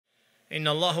إن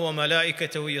الله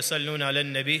وملائكته يصلون على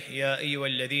النبي يا أيها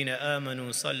الذين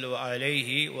آمنوا صلوا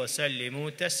عليه وسلموا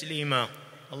تسليما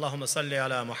اللهم صل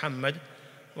على محمد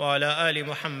وعلى آل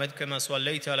محمد كما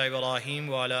صليت على إبراهيم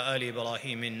وعلى آل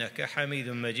إبراهيم إنك حميد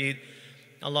مجيد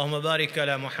اللهم بارك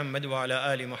على محمد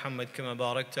وعلى آل محمد كما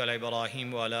باركت على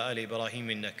إبراهيم وعلى آل إبراهيم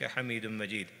إنك حميد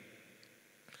مجيد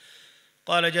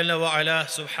قال جل وعلا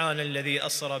سبحان الذي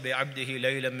أسرى بعبده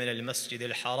ليلا من المسجد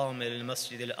الحرام إلى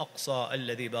المسجد الأقصى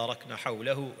الذي باركنا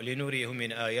حوله لنريه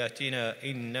من آياتنا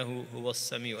إنه هو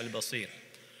السميع البصير.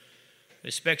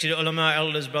 Respected ulama,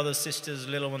 elders, brothers, sisters,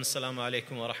 little ones, assalamu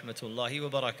alaikum wa rahmatullahi wa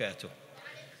barakatuh.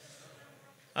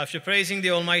 After praising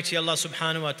the Almighty Allah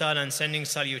subhanahu wa ta'ala and sending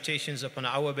salutations upon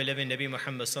our beloved Nabi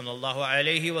Muhammad sallallahu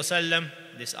alayhi wa sallam,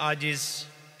 this ajiz,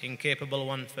 incapable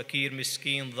one, fakir,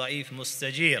 miskeen, dhaif,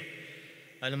 mustajir,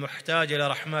 al-muhtaj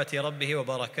ila rahmati rabbihi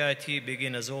wa barakati,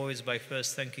 begin as always by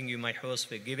first thanking you, my host,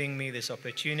 for giving me this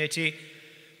opportunity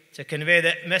to convey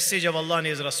the message of Allah and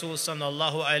His Rasul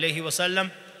sallallahu alayhi wa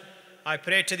sallam. I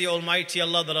pray to the Almighty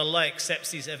Allah that Allah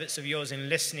accepts these efforts of yours in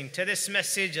listening to this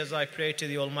message, as I pray to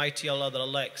the Almighty Allah that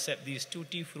Allah accept these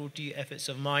tutti-frutti efforts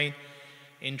of mine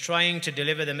in trying to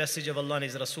deliver the message of Allah and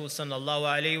His Rasul sallallahu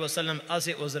alayhi wa sallam as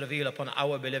it was revealed upon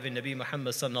our beloved Nabi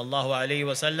Muhammad sallallahu alayhi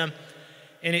wa sallam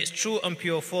in its true and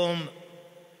pure form,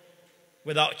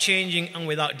 without changing and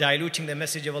without diluting the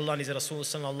message of Allah and His Rasul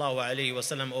sallallahu alayhi wa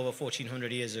sallam over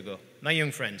 1400 years ago. My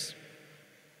young friends,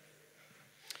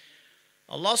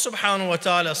 Allah subhanahu wa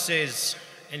ta'ala says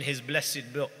in His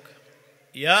blessed book,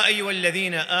 يا أيها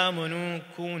الذين آمنوا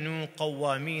كونوا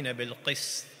قوامين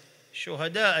بالقسط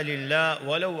شهداء لله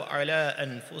ولو على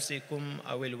أنفسكم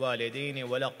أو الوالدين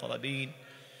والأقربين.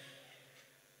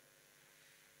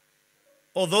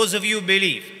 O those of you who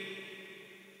believe,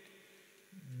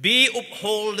 be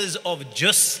upholders of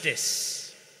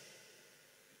justice,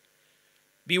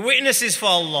 be witnesses for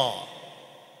Allah,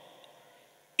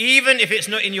 even if it's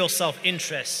not in your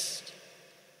self-interest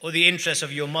or the interest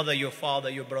of your mother, your father,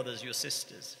 your brothers, your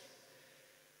sisters.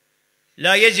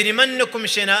 لا يجرمنكم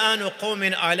شنآن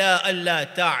قوم على ألا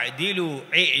تعدلوا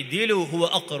اعدلوا هو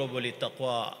أقرب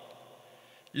للتقوى.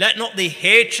 Let not the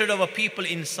hatred of a people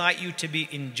incite you to be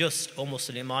unjust, O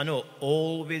Muslimano.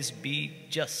 Always be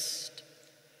just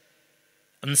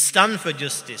and stand for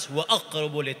justice. هو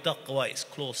أقرب للتقوى is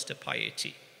close to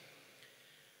piety.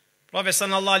 Prophet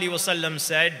sallallahu alaihi wasallam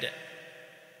said,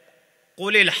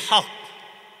 قل الحق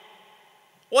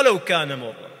ولو كان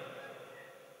مرا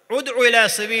ادع إلى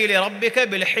سبيل ربك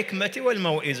بالحكمة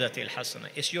والموعظة الحسنة.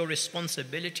 It's your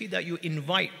responsibility that you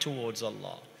invite towards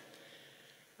Allah.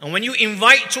 And when you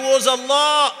invite towards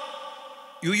Allah,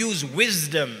 you use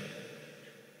wisdom,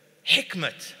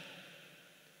 hikmat.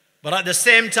 But at the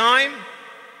same time,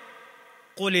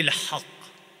 قل الحق.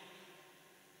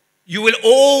 You will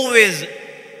always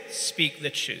speak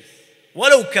the truth.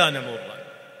 وَلَوْ كَانَ مُرًّا.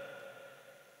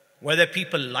 Whether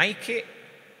people like it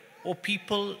or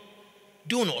people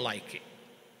do not like it,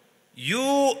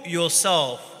 you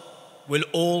yourself will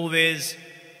always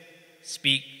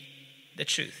speak the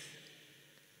truth.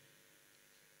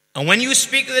 And when you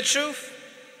speak the truth,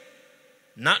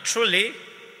 naturally,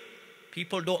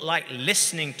 people don't like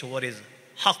listening to what is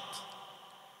haqq.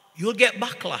 You'll get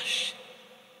backlash.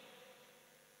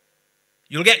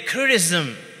 You'll get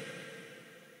criticism.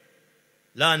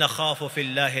 لا نخاف في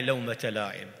الله لومة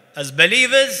لائم. As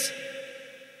believers,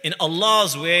 in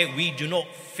Allah's way, we do not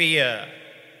fear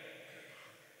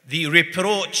the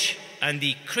reproach and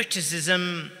the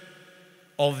criticism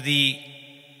of the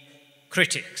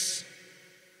critics.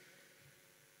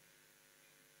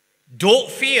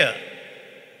 Don't fear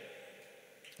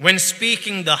when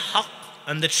speaking the haqq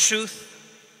and the truth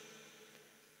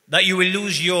that you will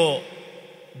lose your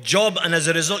job, and as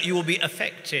a result you will be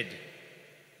affected.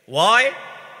 Why?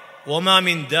 وَمَا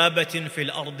مِن دَابَةٍ فِي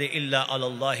الْأَرْضِ إِلَّا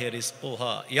عَلَى اللَّهِ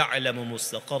رِزْقُهَا يَعْلَمُ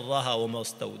مُسْتَقَرَّهَا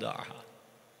وَمُسْتَوْدَعَهَا.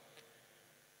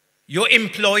 Your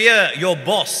employer, your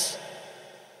boss,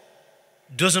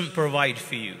 doesn't provide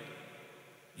for you.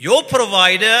 Your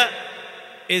provider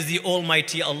is the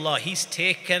Almighty Allah. He's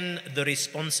taken the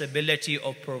responsibility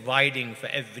of providing for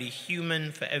every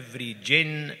human, for every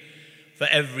jinn, for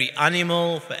every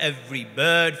animal, for every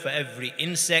bird, for every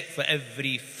insect, for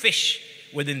every fish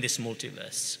within this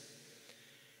multiverse.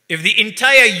 If the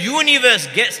entire universe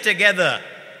gets together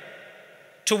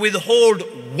to withhold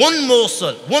one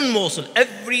morsel,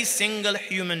 every single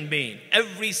human being,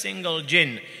 every single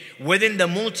jinn within the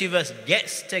multiverse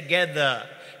gets together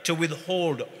to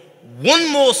withhold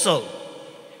one morsel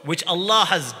which Allah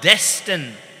has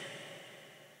destined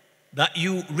that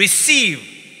you receive,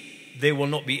 they will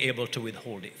not be able to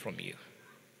withhold it from you.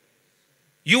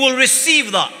 You will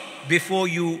receive that before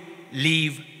you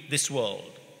leave this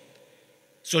world.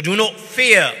 So do not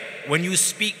fear when you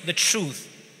speak the truth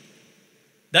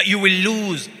that you will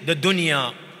lose the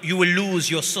dunya, you will lose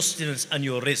your sustenance and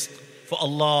your rizq, for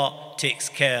Allah takes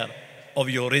care of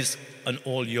your rizq and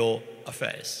all your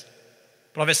affairs.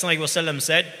 Prophet ﷺ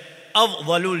said,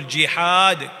 أفضل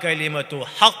الجهاد كلمة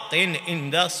حق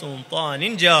عند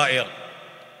سلطان جائر.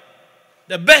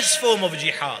 The best form of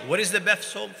jihad. What is the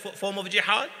best form of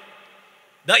jihad?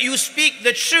 That you speak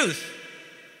the truth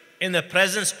in the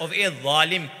presence of a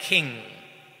zalim king.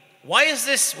 Why is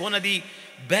this one of the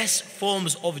best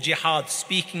forms of jihad,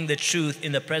 speaking the truth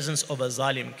in the presence of a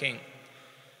zalim king?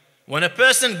 When a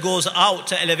person goes out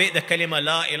to elevate the kalima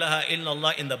la ilaha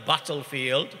illallah in the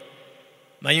battlefield,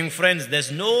 my young friends,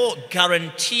 there's no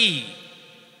guarantee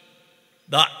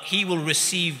that he will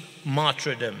receive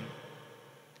martyrdom.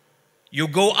 You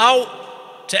go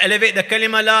out to elevate the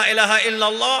kalima la ilaha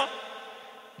illallah,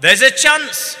 there's a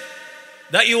chance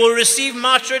that you will receive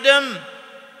martyrdom,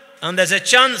 and there's a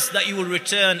chance that you will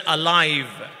return alive,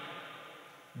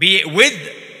 be it with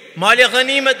mali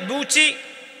ghanimat booty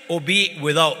or be it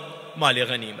without mali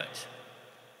ghanimat.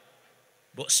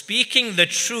 But speaking the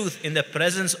truth in the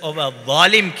presence of a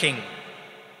zalim king,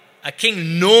 a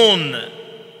king known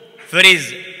for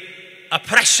his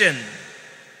oppression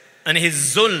and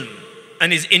his zulm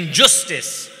and his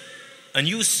injustice, and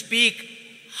you speak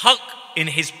haqq in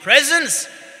his presence,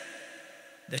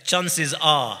 the chances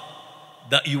are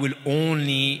that you will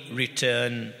only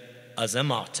return as a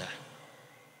martyr.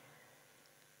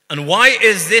 And why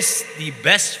is this the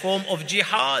best form of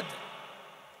jihad?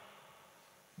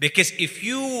 Because if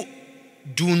you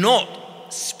do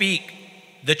not speak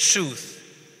the truth,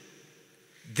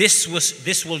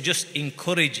 this will just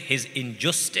encourage his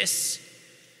injustice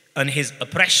and his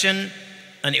oppression,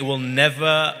 and it will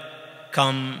never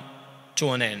come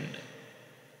to an end.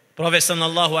 Prophet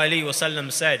sallallahu alaihi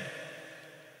wasallam said,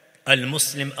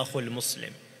 Al-Muslim akhul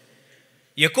Muslim,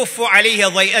 yakuffu alayhi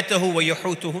dhay'atahu wa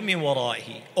yuhutuhu min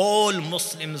wara'ihi. All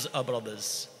Muslims are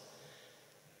brothers.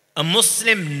 A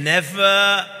Muslim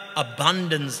never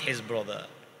abandons his brother.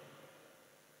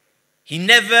 He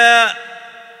never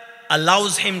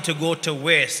allows him to go to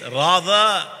waste.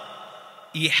 Rather,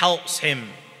 he helps him.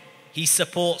 He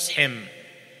supports him.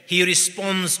 He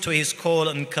responds to his call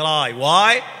and cry.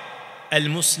 Why?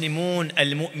 Al-Muslimun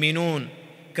al-Mu'minun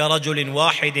كرجل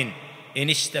واحد إن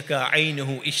اشتكى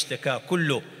عينه اشتكى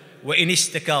كله وإن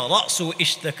اشتكى رأسه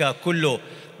اشتكى كله.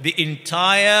 The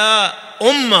entire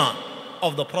ummah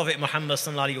of the Prophet Muhammad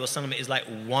sallallahu alaihi wasallam is like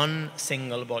one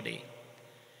single body.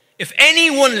 If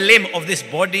any one limb of this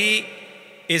body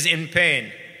is in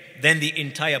pain, then the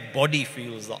entire body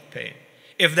feels that pain.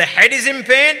 If the head is in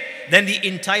pain, then the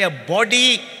entire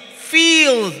body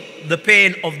feels the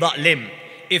pain of that limb.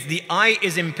 If the eye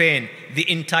is in pain, the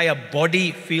entire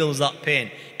body feels that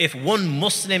pain. If one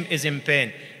Muslim is in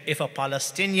pain, if a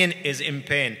Palestinian is in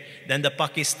pain, then the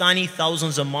Pakistani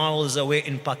thousands of miles away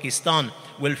in Pakistan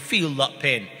will feel that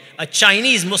pain. A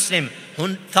Chinese Muslim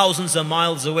thousands of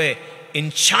miles away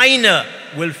in China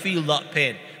will feel that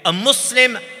pain. A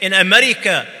Muslim in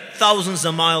America thousands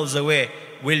of miles away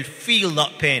will feel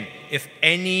that pain. If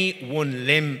any one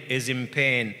limb is in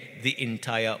pain, the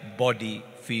entire body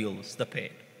feels the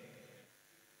pain.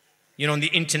 You know, on the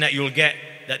internet you'll get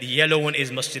that the yellow one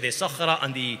is Masjid al-Sakhra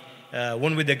and the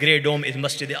one with the grey dome is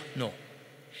Masjid al... No.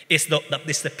 It's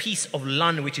the piece of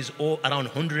land which is all around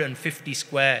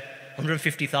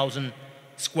 150,000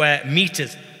 square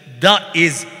meters. That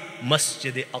is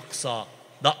Masjid al-Aqsa.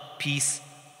 That piece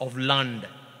of land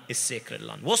is sacred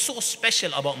land. What's so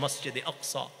special about Masjid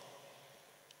al-Aqsa?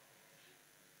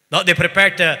 That they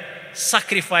prepared to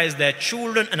sacrifice their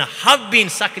children and have been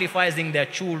sacrificing their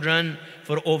children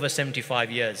for over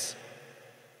 75 years.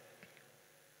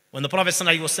 When the Prophet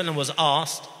ﷺ was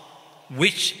asked,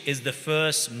 which is the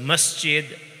first masjid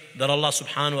that Allah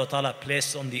subhanahu wa ta'ala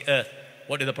placed on the earth,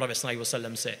 what did the Prophet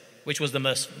ﷺ say? Which was the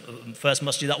first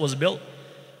masjid that was built?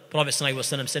 Prophet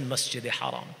ﷺ said, Masjid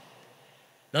al-Haram.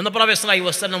 Then the Prophet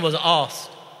ﷺ was asked,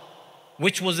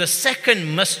 which was the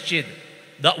second masjid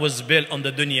that was built on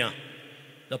the dunya?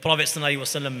 The Prophet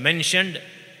ﷺ mentioned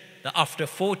that after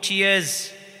 40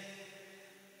 years,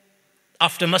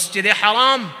 after Masjid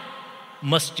al-Haram,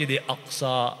 Masjid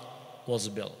al-Aqsa was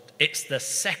built. It's the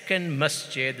second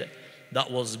masjid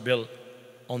that was built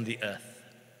on the earth.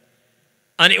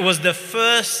 And it was the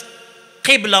first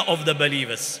qibla of the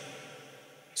believers.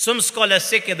 Some scholars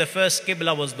say the first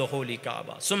qibla was the Holy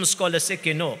Kaaba. Some scholars say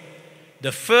no.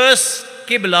 The first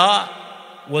qibla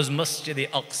was Masjid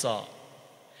al-Aqsa.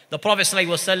 The Prophet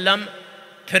ﷺ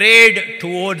prayed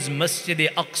towards Masjid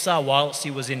al-Aqsa whilst he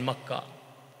was in Makkah.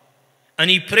 And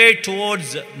he prayed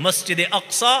towards Masjid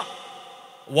Aqsa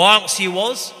whilst he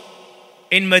was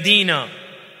in Medina.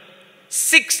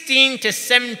 16 to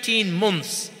 17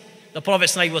 months the Prophet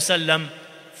ﷺ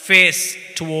faced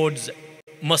towards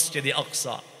Masjid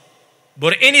Aqsa.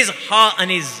 But in his heart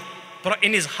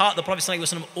the Prophet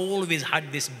ﷺ always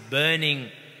had this burning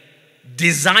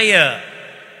desire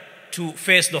to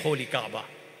face the Holy Kaaba.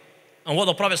 And what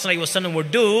the Prophet ﷺ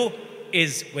would do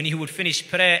is, when he would finish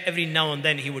prayer, every now and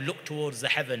then he would look towards the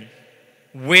heaven,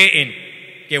 waiting.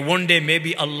 Okay, one day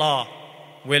maybe Allah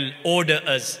will order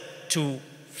us to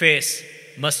face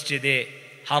Masjid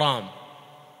Haram,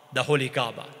 the Holy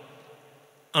Kaaba.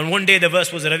 And one day the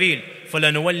verse was revealed,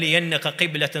 فَلَنُوَلِّيَنَّكَ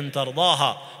قِبْلَةً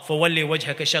تَرْضَاهَا فَوَلِّ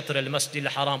وَجْهَكَ شَطْرَ الْمَسْجِدِ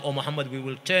الْحَرَامِ. O Muhammad, we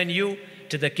will turn you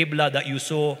to the Qibla that you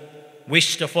so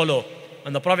wish to follow.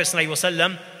 And the Prophet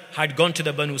ﷺ had gone to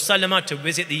the Banu Salama to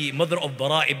visit the mother of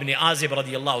Bara ibn Azib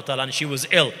radiallahu ta'ala, and she was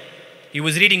ill. He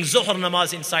was reading Zuhr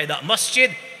namaz inside that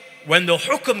masjid when the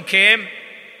hukum came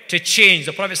to change.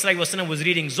 The Prophet ﷺ was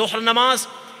reading Zuhr namaz.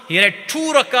 He read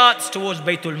 2 rakats towards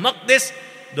Baytul Maqdis.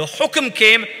 The hukum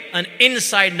came, and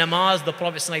inside namaz the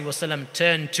Prophet ﷺ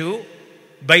turned to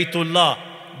Baytullah.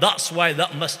 That's why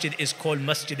that masjid is called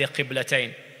Masjid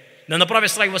Qiblatain. Then the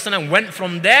Prophet ﷺ went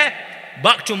from there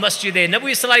back to Masjid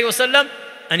Nabi ﷺ,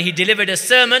 and he delivered a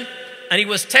sermon, and he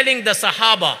was telling the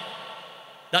Sahaba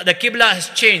that the Qibla has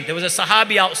changed. There was a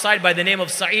Sahabi outside by the name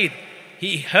of Sa'id.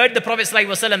 He heard the Prophet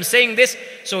ﷺ saying this,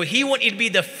 so he wanted to be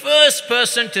the first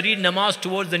person to read namaz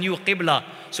towards the new Qibla.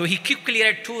 So he quickly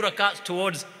read 2 rakats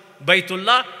towards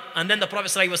Baytullah, and then the Prophet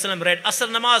ﷺ read Asr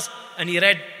namaz, and he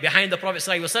read behind the Prophet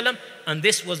ﷺ, and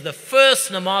this was the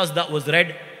first namaz that was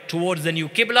read towards the new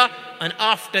Qibla. And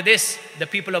after this, the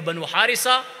people of Banu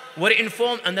Harisa were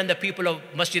informed, and then the people of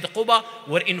Masjid Quba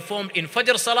were informed in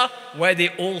Fajr Salah, where they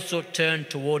also turned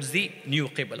towards the new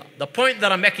Qibla. The point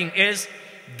that I'm making is,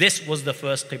 this was the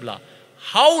first Qibla.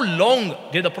 How long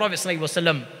did the Prophet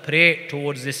ﷺ pray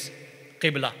towards this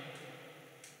Qibla?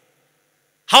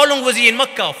 How long was he in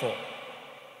Makkah for?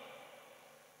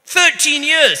 13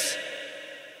 years.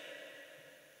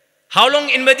 How long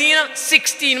in Medina?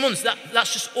 16 months.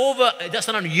 That's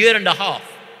around a year and a half.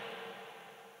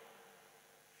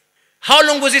 How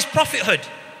long was his prophethood?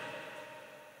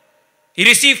 He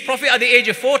received prophet at the age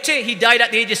of 40. He died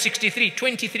at the age of 63.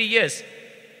 23 years.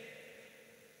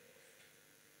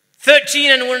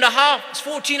 13 and 1.5. It's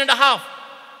 14 and a half.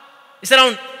 It's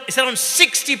around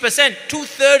 60%.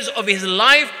 2/3 of his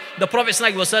life, the Prophet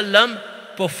ﷺ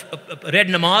read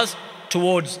namaz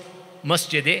towards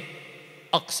Masjid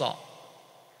Aqsa.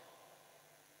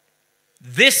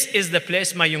 This is the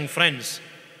place, my young friends,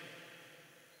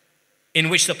 in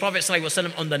which the Prophet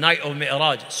ﷺ on the night of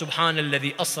Mi'raj,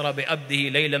 Subhanalladhi asra bi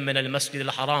abdihi laylan min al-masjid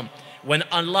al-haram, when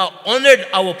Allah honored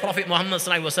our Prophet Muhammad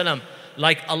ﷺ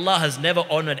like Allah has never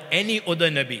honored any other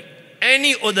Nabi.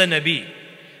 Any other Nabi.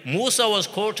 Musa was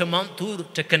called to Mount Tur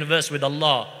to converse with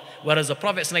Allah, whereas the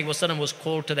Prophet ﷺ was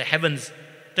called to the heavens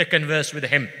to converse with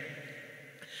him.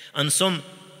 And some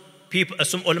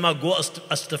ulama go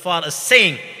as far as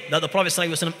saying that the Prophet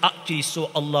ﷺ actually saw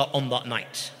Allah on that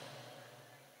night.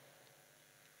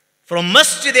 From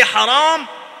Masjid Haram,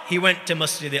 he went to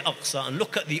Masjid Aqsa, and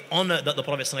look at the honor that the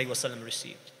Prophet ﷺ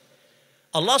received.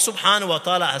 Allah subhanahu wa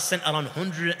ta'ala has sent around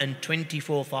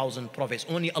 124,000 prophets.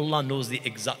 Only Allah knows the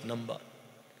exact number.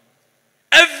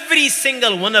 Every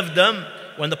single one of them,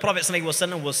 when the Prophet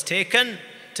ﷺ was taken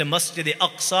to Masjid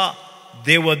Aqsa,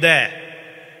 they were there.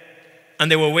 And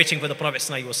they were waiting for the Prophet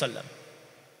ﷺ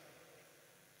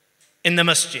in the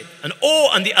masjid. And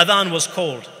the adhan was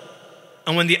called.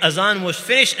 And when the adhan was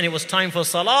finished and it was time for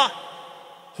salah,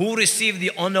 who received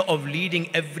the honor of leading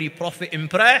every prophet in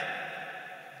prayer?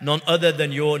 None other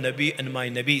than your Nabi and my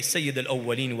Nabi, Sayyid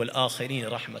al-Awwaleen wal-Akhirin,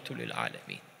 rahmatul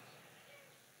lil-Alameen.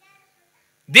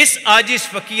 This Ajiz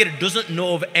Fakir doesn't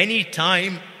know of any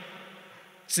time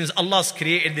since Allah's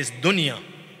created this dunya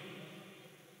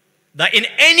that in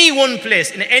any one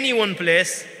place in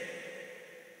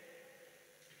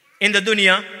the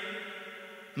dunya,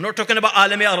 I'm not talking about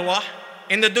alami arwah,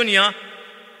 in the dunya,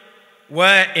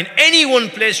 where in any one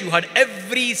place you had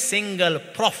every single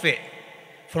prophet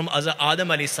from Adam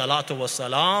alayhi salatu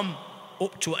wasalam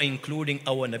up to including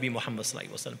our Nabi Muhammad sallallahu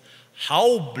alaihi wasallam.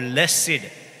 How blessed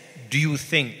do you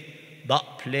think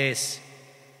that place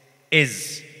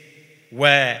is,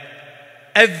 where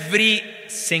every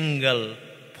single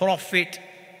prophet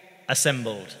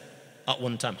assembled at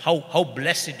one time? How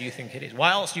blessed do you think it is?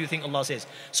 Why else do you think Allah says,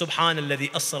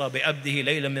 Subhanalladhi asra bi abdihi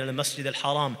laylan min al-masjid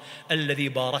al-haram alladhi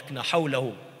barakna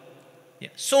hawlahu? Yeah,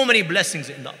 so many blessings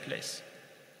in that place.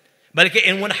 But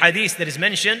in one hadith that is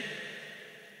mentioned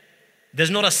There's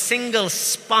not a single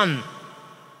span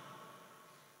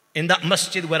in that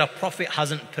masjid where a prophet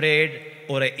hasn't prayed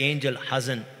or an angel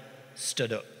hasn't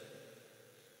stood up.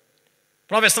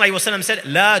 Prophet ﷺ said,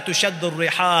 لا تشد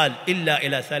الرحال إلا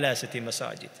إلى ثلاثة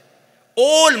مساجد.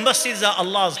 All masjids are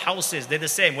Allah's houses. They're the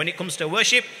same. When it comes to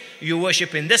worship, you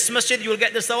worship in this masjid, you'll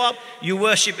get the sawab. You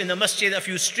worship in the masjid a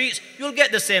few streets, you'll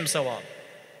get the same sawab.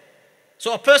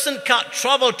 So a person can't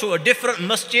travel to a different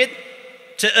masjid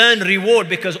to earn reward,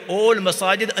 because all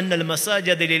masajid, أن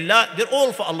المساجد لله, they're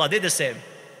all for Allah, they're the same.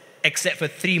 Except for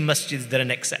 3 masjids, they're an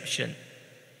exception.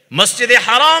 Masjid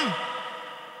Haram,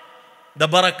 the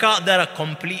barakat there are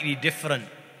completely different.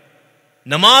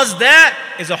 Namaz there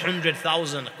is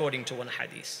 100,000 according to one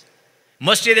hadith.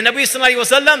 Masjid Nabi Sallallahu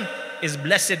Alaihi Wasallam is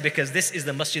blessed because this is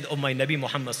the masjid of my Nabi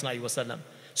Muhammad Sallallahu Alaihi Wasallam.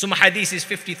 Some hadith is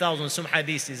 50,000, some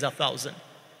hadith is 1,000.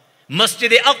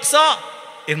 Masjid Aqsa,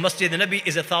 if Masjid Nabi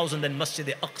is 1,000, then Masjid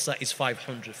Aqsa is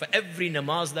 500. For every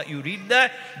namaz that you read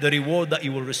there, the reward that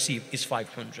you will receive is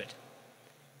 500.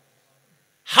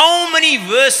 How many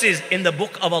verses in the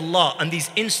book of Allah and these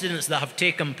incidents that have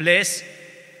taken place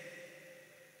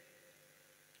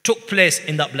took place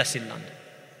in that blessed land?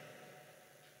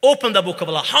 Open the book of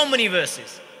Allah. How many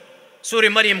verses? Surah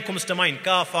Maryam comes to mind.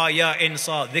 Kafa ya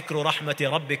insa dhikru rahmati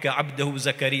rabbika abdahu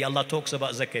Zakaria. Allah talks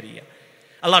about Zakaria.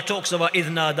 Allah talks about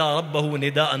idh nada rabbahu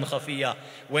nida'an khafiya,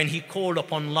 when he called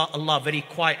upon Allah very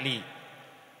quietly.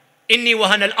 Inni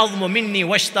wahana al-azmu minni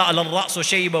washta'ala al-ra'su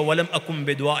shayba wa lam akum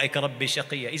bidu'aika rabbi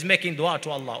shaqiya. He's making dua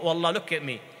to Allah. Oh Allah, look at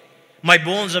me. My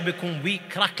bones have become weak,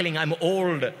 crackling. I'm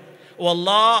old. Oh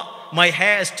Allah, my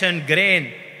hair has turned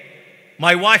green.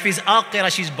 My wife is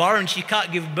aqira, she's barren, she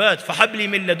can't give birth. فَحَبْلِ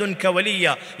مِن لَدُنْكَ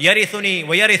وَلِيًّا يَرِثُنِي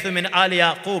وَيَرِثُ مِنْ آلِ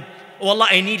يَعْقُوبَ. Oh Allah,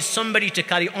 I need somebody to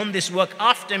carry on this work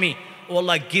after me. Oh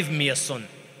Allah, give me a son.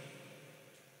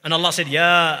 And Allah said,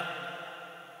 Ya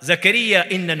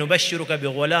Zakaria, inna nubashshiruka bi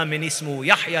ghulamin ismuhu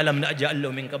Yahya lam naj'al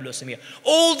lahu min qablu samia.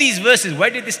 All these verses, where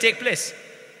did this take place?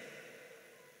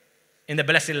 In the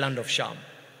blessed land of Sham,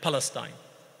 Palestine.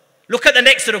 Look at the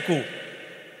next ruku.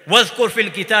 واذكر في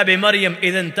الكتاب مريم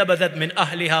إذ انتبذت من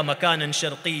أهلها مكانا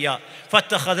شرقيا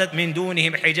فاتخذت من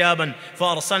دونهم حجابا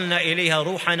فأرسلنا إليها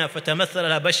روحنا فتمثل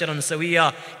لها بشرا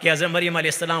سويا. As Maryam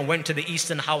alayhi salam went to the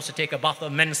eastern house to take a bath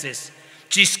of menses,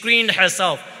 she screened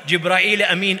herself. Jibreel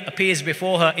Amin appears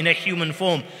before her in a human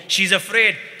form. She's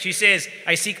afraid. She says,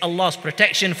 I seek Allah's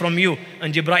protection from you.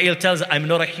 And Jibreel tells her, I'm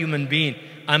not a human being.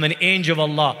 I'm an angel of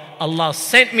Allah. Allah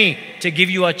sent me to give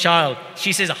you a child.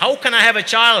 She says, how can I have a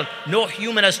child? No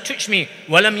human has touched me.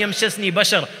 وَلَمْ يَمْسَسْنِي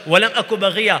بَشَرٌ وَلَمْ أَكُ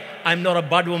بَغِيًّا. I'm not a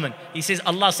bad woman. He says,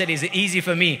 Allah said, it's easy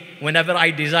for me. Whenever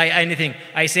I desire anything,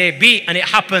 I say, be, and it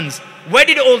happens. Where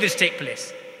did all this take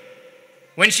place?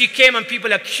 When she came and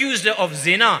people accused her of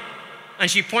zina, and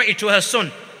she pointed to her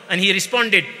son, and he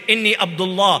responded, Inni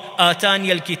Abdullah atani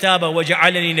al-kitaba wa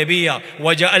ja'alani nabiyya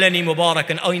wa ja'alani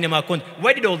mubarakan aynama kunt.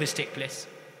 Where did all this take place?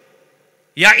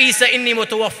 Ya Isa inni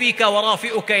mutawaffika wa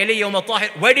rafi'uka ilayya wa matahir.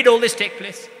 Where did all this take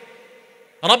place?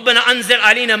 ربنا أنزل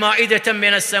علينا مائدة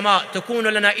من السماء تكون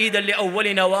لنا عيدا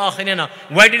لأولنا وآخرنا.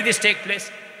 Where did this take place?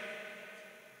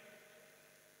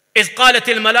 إذ قالت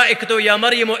الملائكة يا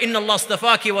مريم إن الله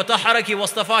اصطفاك وطهرك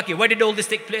واصطفاك. Where did all this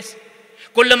take place?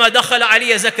 كلما دخل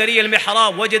علي زكريا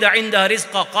المحراب وجد عندها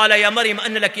رزقا قال يا مريم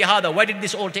أن لك هذا. Where did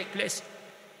this all take place?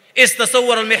 إذ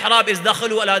تصور المحراب إذ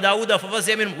دخلوا على داود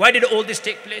ففزع منهم. Where did all this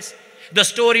take place? The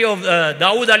story of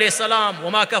Dawood alayhi salam,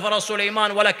 وَمَا كَفَرَ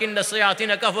سُلَيْمَانَ وَلَكِنَّ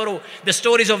الشَّيَاطِينَ كَفَرُوا. The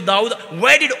stories of Dawood.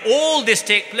 Where did all this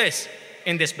take place?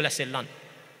 In this blessed land.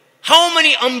 How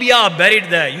many Anbiya are buried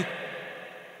there?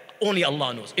 Only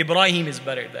Allah knows. Ibrahim is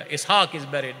buried there. Ishaq is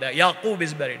buried there. Yaqub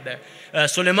is buried there.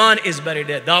 Sulaiman is buried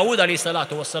there. Dawood alayhi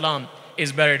salatu wasalam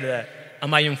is buried there.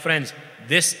 And my young friends,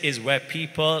 this is where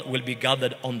people will be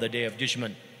gathered on the day of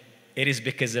judgment. It is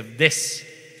because of this.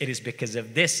 It is because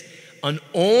of this. And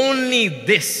only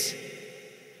this,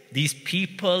 these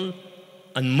people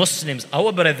and Muslims,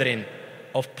 our brethren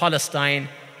of Palestine,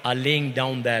 are laying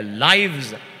down their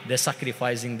lives. They're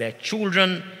sacrificing their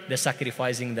children. They're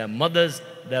sacrificing their mothers,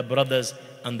 their brothers,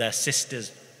 and their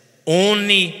sisters.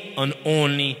 Only and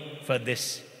only for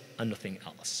this and nothing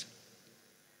else.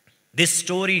 This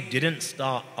story didn't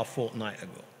start a fortnight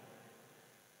ago.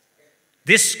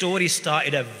 This story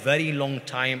started a very long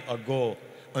time ago.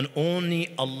 And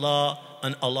only Allah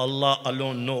and Allah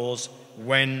alone knows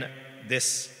when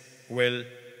this will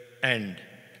end.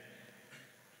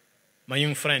 My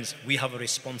young friends, we have a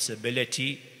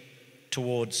responsibility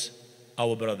towards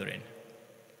our brethren.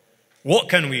 What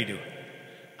can we do?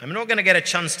 I'm not going to get a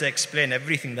chance to explain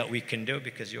everything that we can do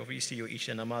because obviously your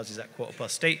Isha Namaz is at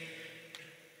 8:15.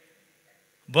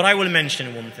 But I will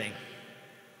mention one thing.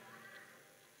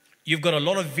 You've got a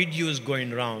lot of videos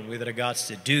going around with regards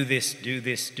to do this, do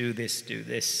this, do this, do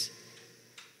this.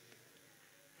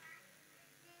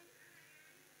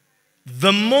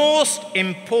 The most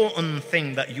important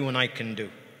thing that you and I can do,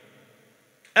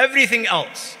 everything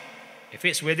else, if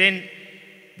it's within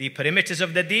the perimeters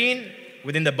of the deen,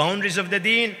 within the boundaries of the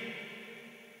deen,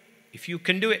 if you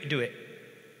can do it, do it.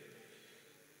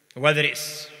 Whether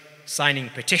it's signing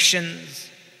petitions,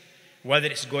 whether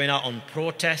it's going out on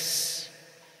protests,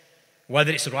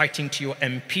 whether it's writing to your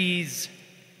MPs,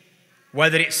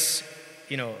 whether it's,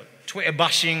 Twitter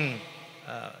bashing,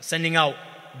 sending out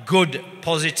good,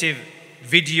 positive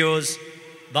videos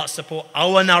that support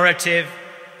our narrative,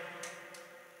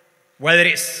 whether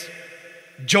it's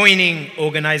joining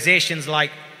organizations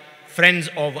like Friends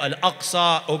of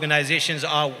Al-Aqsa, organizations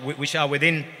which are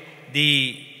within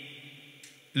the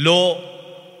law,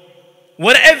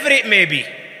 whatever it may be,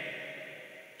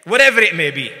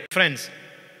 friends,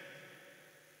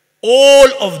 all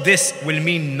of this will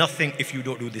mean nothing if you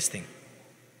don't do this thing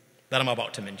that I'm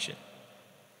about to mention.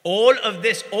 All of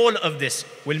this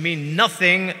will mean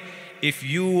nothing if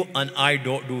you and I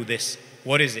don't do this.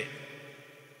 What is it?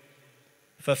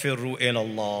 فَفِرُّوا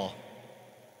إِلَى اللَّهِ.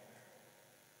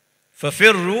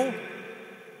 فَفِرُّوا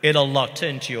إِلَى اللَّهِ.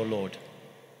 Turn to your Lord.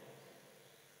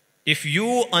 If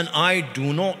you and I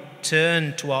do not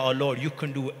turn to our Lord, you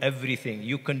can do everything.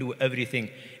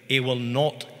 It will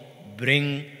not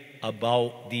bring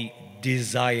about the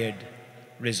desired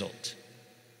result.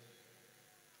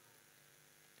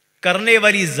 Karne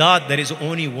wali zat, there is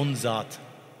only one zat.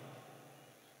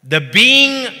 The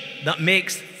being that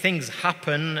makes things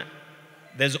happen,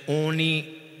 there's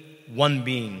only one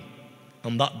being,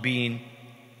 and that being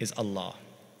is Allah.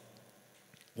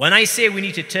 When I say we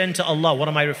need to turn to Allah, what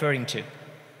am I referring to?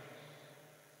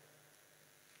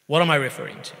 What am I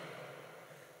referring to?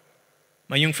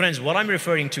 My young friends, what I'm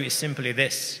referring to is simply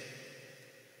this.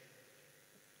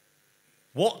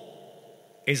 What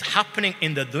is happening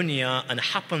in the dunya and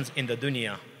happens in the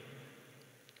dunya,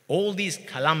 all these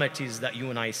calamities that you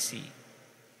and I see,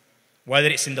 whether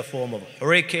it's in the form of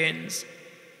hurricanes,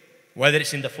 whether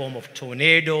it's in the form of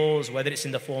tornadoes, whether it's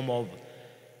in the form of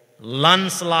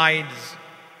landslides,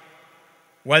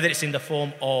 whether it's in the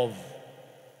form of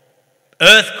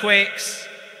earthquakes,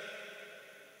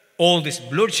 all this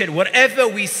bloodshed, whatever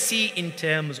we see in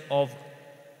terms of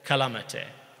calamity,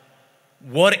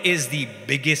 what is the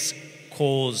biggest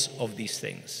cause of these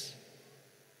things?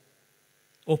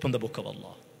 Open the book of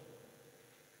Allah.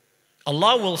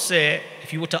 Allah will say,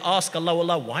 if you were to ask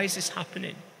Allah, why is this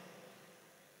happening?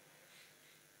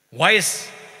 Why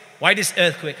this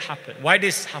earthquake happen? Why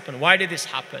this happen? Why did this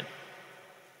happen?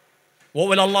 What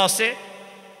will Allah say?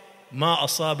 ما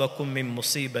أصابكم من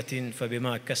مصيبة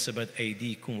فبما كسبت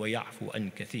أيديكم ويعفو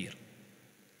عن كثير.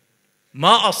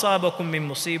 ما أصابكم من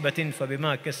مصيبة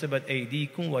فبما كسبت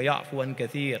أيديكم ويعفو عن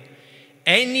كثير.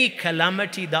 Any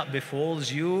calamity that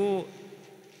befalls you,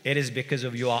 it is because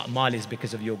of your a'mal, is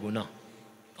because of your guna.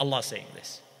 Allah is saying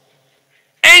this.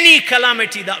 Any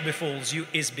calamity that befalls you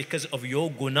is because of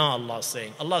your guna, Allah is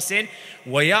saying. Allah is saying,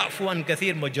 وَيَعْفُ عَنْ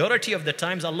كَثِيرٍ. Majority of the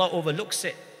times Allah overlooks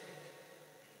it.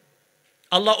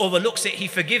 Allah overlooks it, He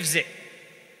forgives it.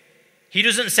 He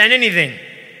doesn't send anything.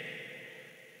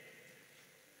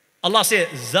 Allah says,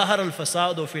 ظَهَرَ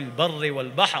الْفَسَادُ فِي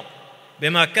الْبَرِّ وَالْبَحْرِ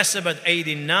بِمَا كَسَبَتْ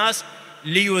أَيْدِي النَّاسِ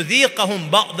لِيُذِيقَهُمْ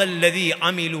بَعْضَ الَّذِي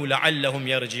عَمِلُوا لَعَلَّهُمْ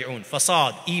يَرْجِعُونَ.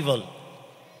 Fasad, evil.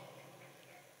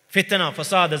 Fitna,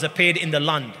 fasad has appeared in the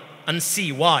land and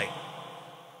sea. Why?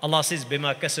 Allah says,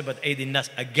 بِمَا كَسَبَتْ أَيْدِي النَّاسِ.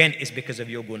 Again, it's because of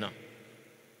your guna.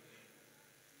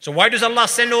 So why does Allah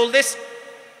send all this?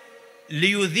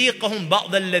 لِيُذِيقَهُمْ بَعْضَ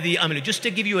الَّذِي عَمِلُوا. Just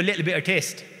to give you a little bit of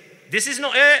taste. This is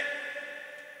not it.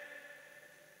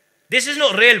 This is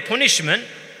not real punishment.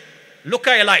 Look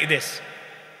at it like this.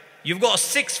 You've got a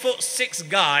 6'6"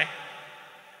 guy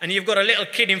and you've got a little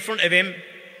kid in front of him,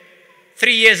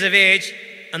 3 years of age,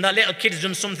 and that little kid's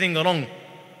done something wrong.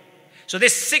 So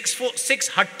this 6'6"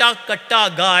 hatta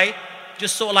katta guy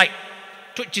just sort of like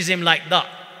touches him like that.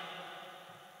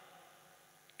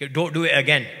 Okay, don't do it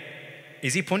again.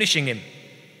 Is he punishing him?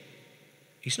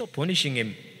 He's not punishing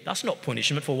him. That's not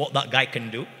punishment for what that guy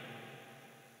can do.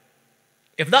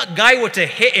 If that guy were to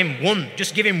hit him one,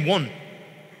 just give him one,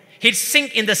 he'd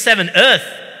sink in the seventh earth.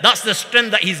 That's the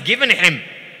strength that He's given him.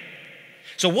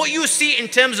 So what you see in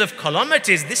terms of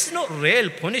calamities, this is not real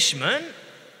punishment.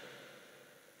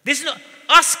 This is not.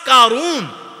 Ask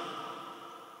Qarun.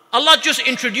 Allah just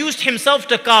introduced Himself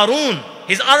to Qarun.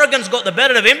 His arrogance got the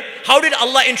better of him. How did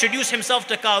Allah introduce Himself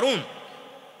to Qarun?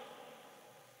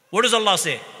 What does Allah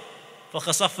say?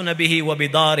 فَخَسَفْنَا بِهِ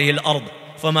وَبِدَارِهِ الْأَرْضِ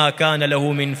فما كان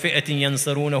له من فئة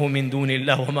ينصرونه من دون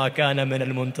الله وما كان من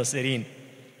المنتصرين.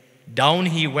 Down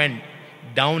he went,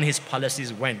 down his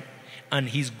palaces went, and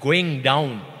he's going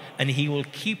down, and he will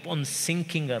keep on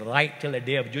sinking right till the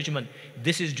day of judgment.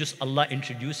 This is just Allah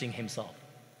introducing himself.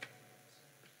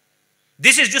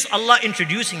 This is just Allah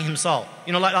introducing himself.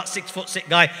 You know, like that 6'6"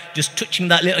 guy just touching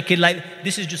that little kid like,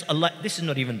 this is just Allah. This is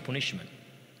not even punishment.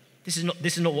 This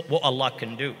is not what Allah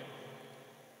can do.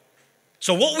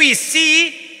 So what we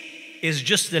see is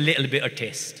just a little bit of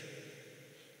taste.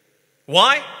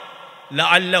 Why?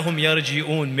 لَعَلَّهُمْ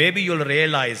يَرْجِعُونَ. Maybe you'll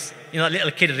realize, you know, that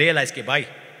little kid realized, okay, bye,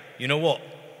 you know what?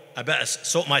 I better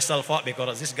sort myself out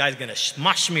because this guy's going to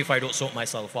smash me if I don't sort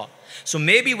myself out. So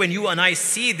maybe when you and I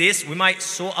see this, we might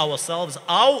sort ourselves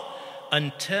out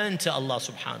and turn to Allah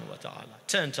subhanahu wa ta'ala.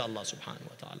 Turn to Allah subhanahu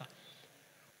wa ta'ala.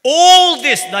 All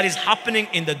this that is happening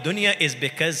in the dunya is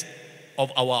because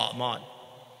of our a'mal.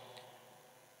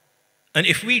 And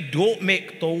if we don't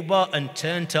make tawbah and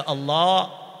turn to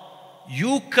Allah,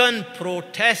 you can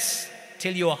protest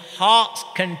till your heart's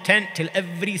content, till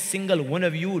every single one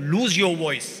of you lose your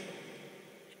voice.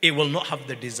 It will not have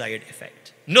the desired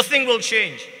effect. Nothing will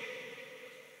change.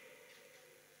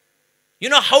 You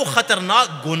know how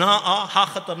khatarnak gunah are? How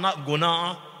khatarnak gunah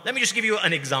are? Let me just give you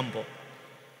an example.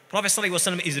 Prophet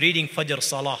ﷺ is reading Fajr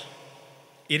Salah.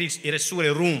 It is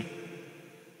Surah Rum.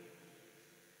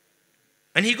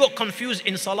 And he got confused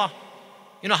in Salah.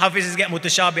 You know, Hafizes get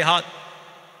mutashabihat,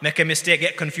 make a mistake,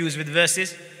 get confused with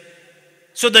verses.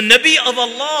 So the Nabi of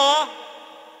Allah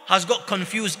has got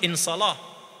confused in Salah.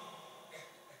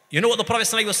 You know what the Prophet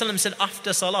ﷺ said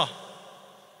after Salah?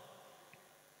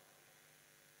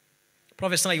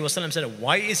 Prophet ﷺ said,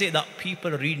 why is it that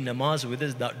people read namaz with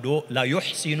us that do la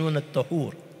yuhsinun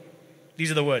at-tahur?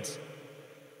 These are the words.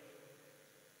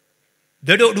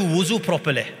 They don't do wuzu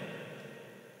properly.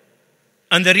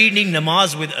 And they're reading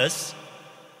namaz with us.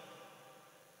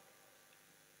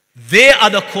 They are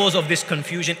the cause of this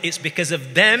confusion. It's because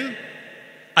of them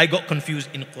I got confused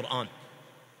in Quran.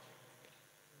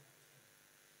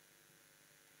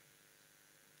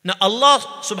 Now Allah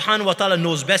subhanahu wa ta'ala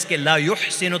knows best. La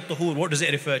yuhsinu at-tahur. What does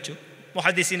it refer to?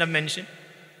 Muhaddithin have mentioned.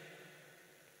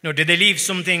 No, did they leave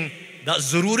something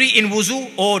that's zururi in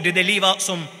wuzu, or did they leave out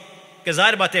some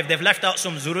kazar if they've left out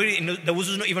some zururi, the wuzu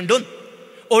is not even done?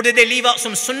 Or did they leave out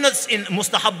some sunnats in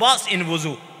mustahabbats in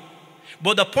wuzu?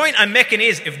 But the point I'm making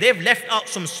is, if they've left out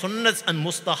some sunnats and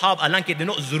mustahab, alanki, they're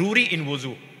not zururi in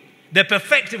wuzu. They're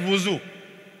perfective wuzu.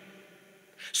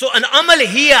 So an amal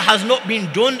here has not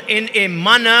been done in a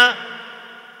manner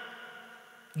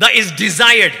that is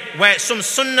desired, where some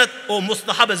sunnat or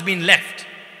mustahab has been left.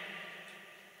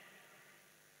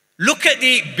 Look at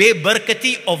the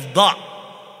bebarakati of that.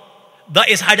 That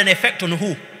has had an effect on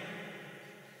who?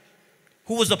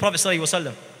 Who was the Prophet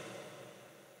ﷺ?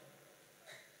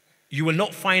 You will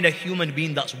not find a human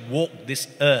being that's walked this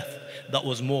earth that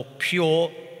was more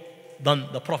pure than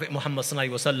the Prophet Muhammad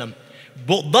ﷺ.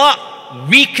 But that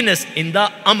weakness in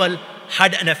that amal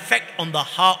had an effect on the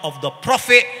heart of the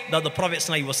Prophet, that the Prophet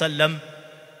ﷺ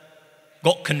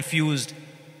got confused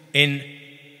in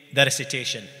the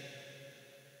recitation.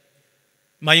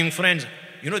 My young friends,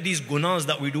 you know these gunas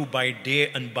that we do by day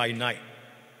and by night.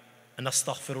 And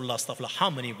astaghfirullah, astaghfirullah. How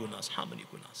many gunas? How many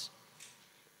gunas?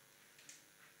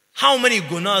 How many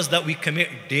gunas that we commit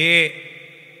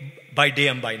by day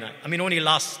and by night? I mean, only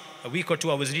last a week or two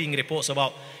I was reading reports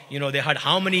about, you know, they had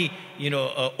how many,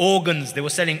 organs they were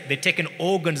selling. They'd taken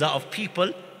organs out of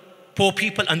people, poor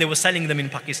people, and they were selling them in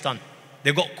Pakistan.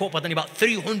 They got caught, but then about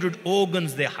 300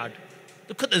 organs they had.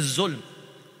 Look at the zulm.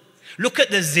 Look at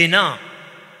the zina.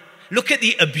 Look at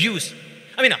the abuse.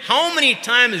 I mean, how many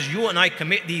times you and I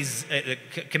commit the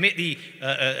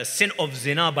sin of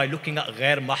zina by looking at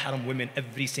ghair mahram women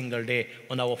every single day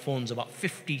on our phones, about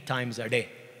 50 times a day.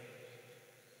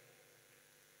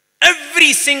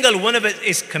 Every single one of us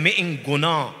is committing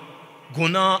guna.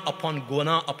 Guna upon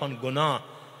guna upon guna.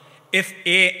 If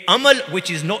a amal which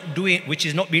is not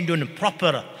being done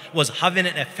proper was having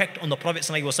an effect on the Prophet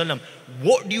ﷺ,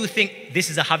 what do you think this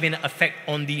is having an effect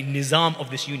on the nizam of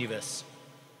this universe?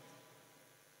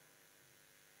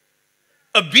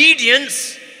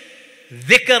 Obedience,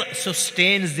 dhikr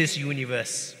sustains this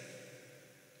universe.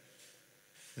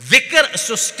 Dhikr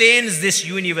sustains this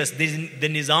universe. The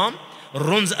nizam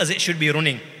runs as it should be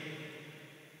running.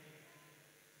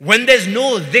 When there's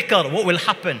no dhikr, what will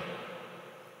happen?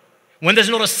 When there's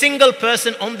not a single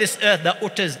person on this earth that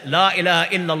utters La ilaha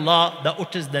illallah, that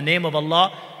utters the name of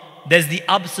Allah, there's the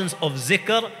absence of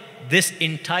zikr. This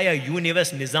entire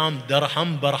universe, nizam,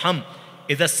 darham, barham.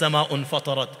 إِذَا السَّمَاءُ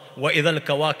انْفَطَرَتْ وَإِذَا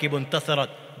الْكَوَاكِبُ انْتَثَرَتْ.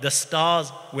 The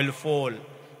stars will fall.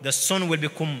 The sun will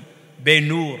become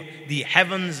Benur. The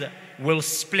heavens will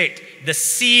split. The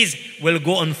seas will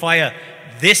go on fire.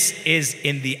 This is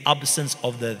in the absence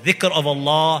of the dhikr of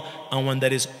Allah, and when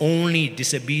there is only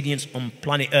disobedience on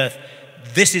planet Earth.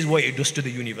 This is what it does to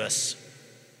the universe.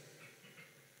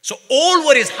 So all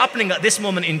what is happening at this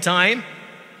moment in time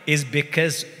is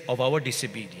because of our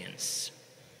disobedience.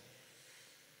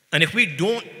 And if we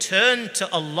don't turn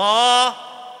to Allah,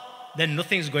 then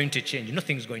nothing's going to change.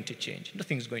 Nothing's going to change.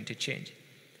 Nothing's going to change.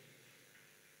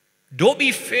 Don't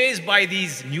be fazed by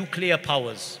these nuclear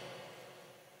powers.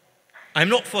 I'm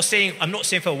not saying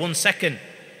for 1 second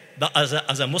that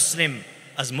as a Muslim,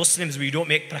 as Muslims, we don't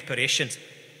make preparations.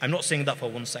 I'm not saying that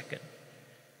for 1 second.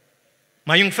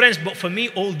 My young friends, but for me,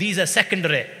 all these are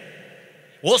secondary.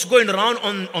 What's going around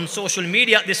on social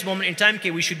media at this moment in time,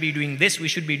 okay, we should be doing this, we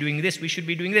should be doing this, we should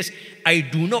be doing this. I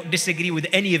do not disagree with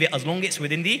any of it as long as it's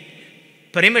within the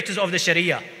perimeters of the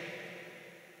Sharia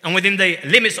and within the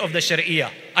limits of the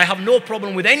Sharia. I have no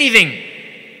problem with anything.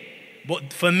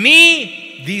 But for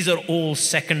me, these are all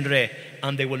secondary,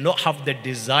 and they will not have the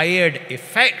desired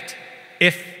effect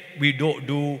if we don't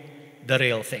do the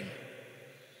real thing.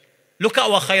 Look at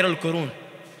our Khair al-Qurun.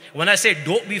 When I say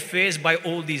don't be fazed by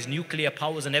all these nuclear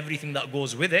powers and everything that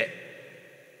goes with it,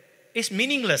 it's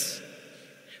meaningless.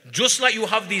 Just like you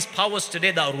have these powers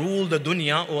today that rule the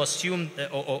dunya, or assume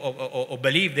or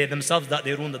believe they themselves that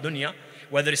they rule the dunya,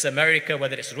 whether it's America,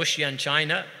 whether it's Russia and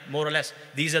China, more or less,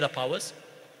 these are the powers.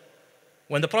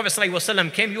 When the Prophet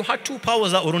ﷺ came, you had two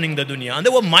powers that were running the dunya, and they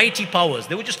were mighty powers.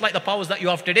 They were just like the powers that you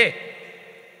have today.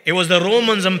 It was the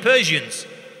Romans and Persians.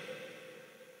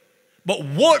 But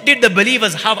what did the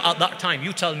believers have at that time?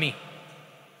 You tell me.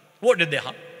 What did they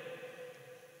have?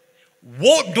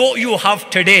 What don't you have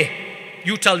today?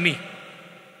 You tell me.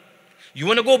 You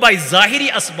want to go by Zahiri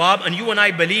Asbab, and you and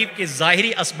I believe that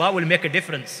Zahiri Asbab will make a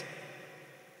difference.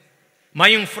 My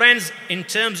young friends, in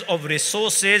terms of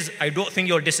resources, I don't think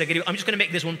you'll disagree. I'm just going to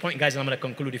make this one point, guys, and I'm going to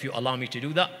conclude if you allow me to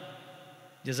do that.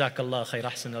 JazakAllah Khair,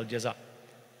 ahsan al-jaza.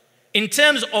 In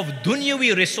terms of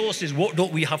dunyawi resources, what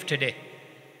don't we have today?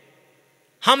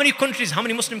 How many countries, how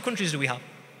many Muslim countries do we have?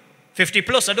 50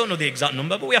 plus, I don't know the exact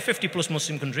number, but we have 50 plus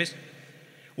Muslim countries.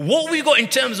 What we got in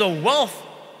terms of wealth,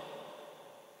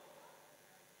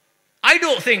 I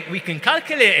don't think we can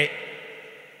calculate it.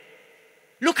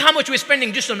 Look how much we're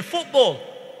spending just on football.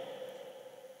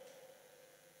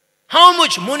 How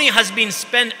much money has been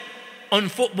spent on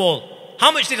football?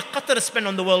 How much did Qatar spend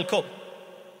on the World Cup?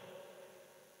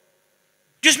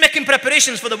 Just making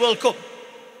preparations for the World Cup.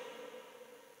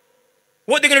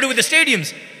 What are they going to do with the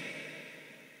stadiums?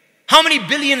 How many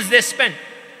billions they spent?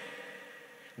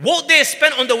 What they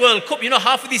spent on the World Cup, you know,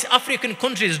 half of these African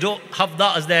countries don't have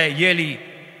that as their yearly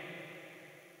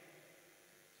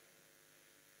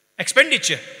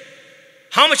expenditure.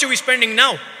 How much are we spending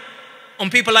now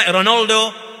on people like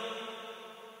Ronaldo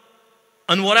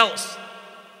and what else?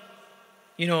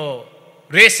 You know,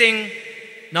 racing,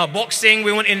 now boxing,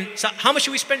 we went in. So how much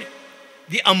are we spending?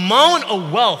 The amount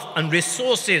of wealth and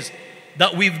resources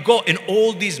that we've got in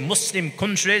all these Muslim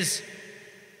countries.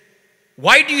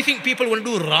 Why do you think people want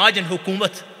to do Raj and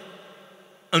Hukumat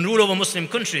and rule over Muslim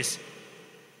countries?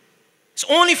 It's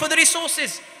only for the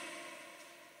resources.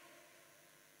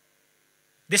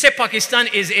 They say Pakistan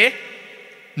is a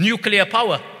nuclear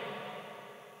power.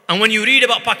 And when you read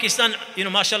about Pakistan, you know,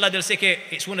 mashallah, they'll say, okay,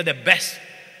 it's one of the best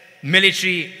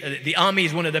military, the army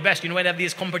is one of the best. You know, when they have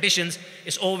these competitions,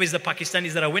 it's always the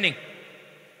Pakistanis that are winning.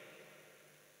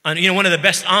 And, you know, one of the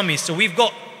best armies. So we've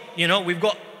got, you know, we've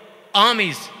got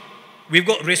armies, we've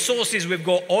got resources, we've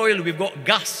got oil, we've got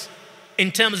gas.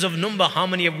 In terms of number, how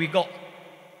many have we got?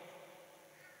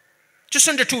 Just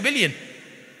under 2 billion.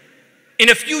 In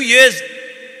a few years,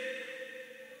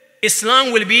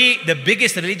 Islam will be the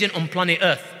biggest religion on planet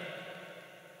Earth.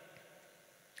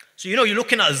 So, you know, you're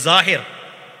looking at Zahir.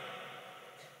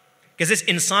 Because this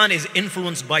insan is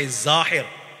influenced by Zahir.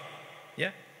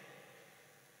 Yeah?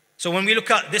 So when we look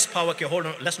at this power, okay, hold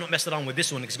on, let's not mess around with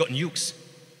this one. It's got nukes.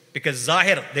 Because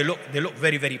Zahir, they look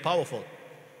very, very powerful.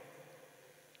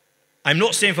 I'm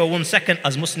not saying for 1 second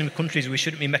as Muslim countries we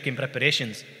shouldn't be making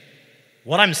preparations.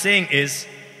 What I'm saying is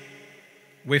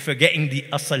we're forgetting the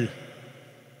asal.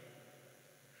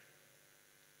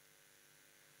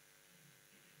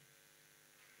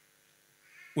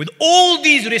 With all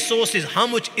these resources, how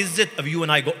much is it of you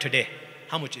and I got today?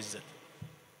 How much is it?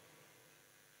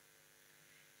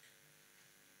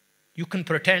 You can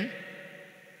pretend,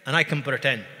 and I can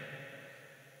pretend.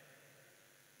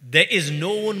 There is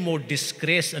no one more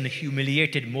disgraced and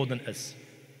humiliated more than us.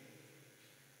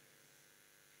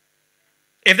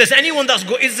 If there's anyone that's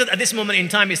got izzat at this moment in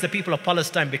time, it's the people of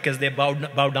Palestine, because they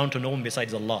bow down to no one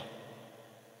besides Allah.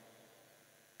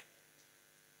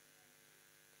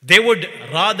 They would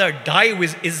rather die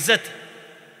with izzat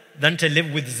than to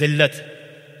live with zillat.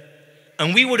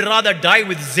 And we would rather die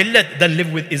with zillat than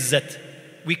live with izzat.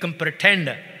 We can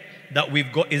pretend that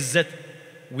we've got izzat,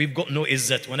 we've got no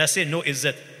izzat. When I say no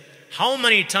izzat, how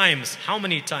many times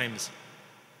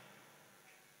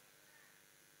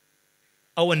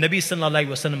our Nabi sallallahu alaihi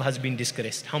wasallam has been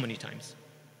disgraced? How many times?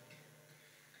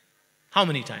 How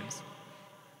many times?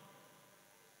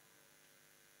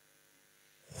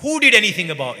 Who did anything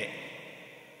about it?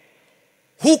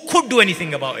 Who could do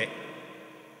anything about it?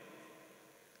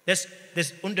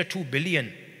 There's under 2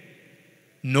 billion.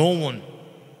 No one.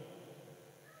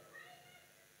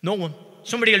 No one.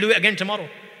 Somebody will do it again tomorrow.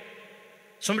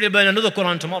 Somebody will burn another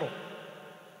Quran tomorrow.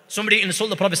 Somebody will insult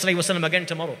the Prophet ﷺ again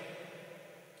tomorrow.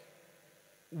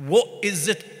 What is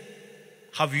it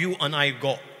have you and I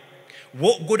got?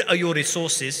 What good are your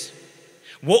resources?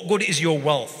 What good is your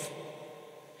wealth?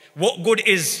 What good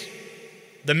is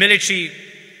the military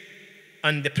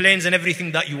and the planes and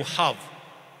everything that you have?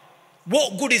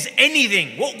 What good is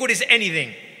anything? What good is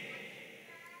anything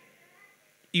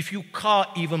if you can't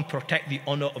even protect the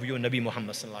honor of your Nabi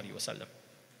Muhammad sallallahu alaihi wasallam?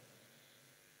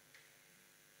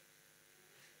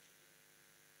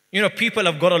 You know, people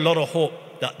have got a lot of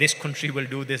hope that this country will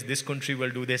do this, this country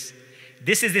will do this.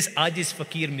 This is this ajiz,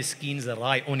 fakir, miskeen's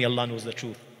rai. Only Allah knows the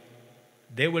truth.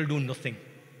 They will do nothing.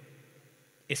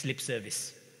 It's lip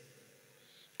service.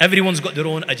 Everyone's got their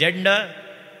own agenda,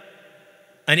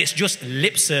 and it's just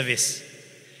lip service.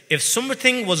 If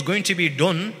something was going to be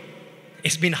done,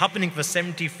 it's been happening for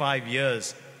 75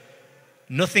 years.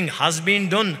 Nothing has been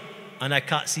done, and I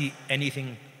can't see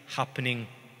anything happening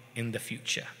in the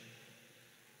future.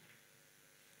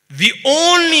 The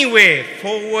only way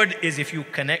forward is if you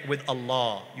connect with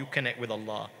Allah. You connect with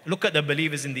Allah. Look at the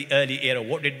believers in the early era.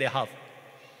 What did they have?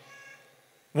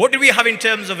 What did we have in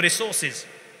terms of resources?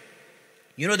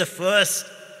 You know, the first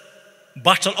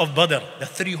battle of Badr, the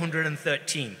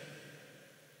 313.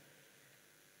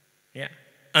 Yeah.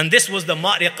 And this was the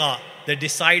ma'riqa, the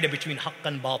decider between haqq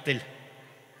and batil.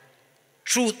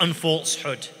 Truth and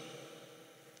falsehood.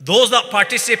 Those that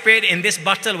participate in this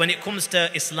battle when it comes to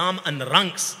Islam and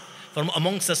ranks from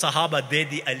amongst the Sahaba, they're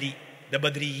the elite, the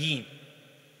Badriyin.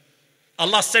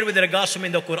 Allah said with regards to them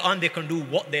in the Quran, they can do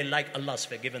what they like, Allah's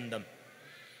forgiven them.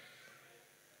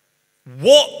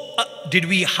 What did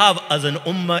we have as an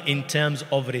ummah in terms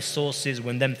of resources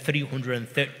when them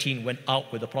 313 went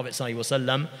out with the Prophet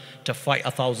ﷺ to fight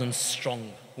 1,000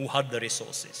 strong who had the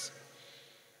resources?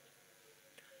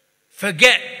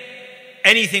 Forget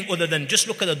anything other than just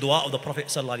look at the dua of the Prophet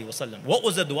ﷺ. What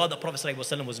was the dua the Prophet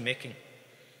ﷺ was making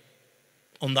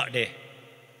on that day?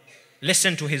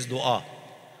 Listen to his dua.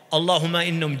 Allahumma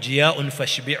innahum jiya'un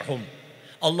fashbi'hum.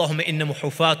 Allahumma innahum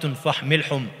hufatun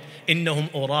fahmilhum. Innahum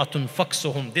uratun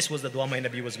faksuhum. This was the dua my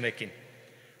Nabi was making.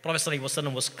 Prophet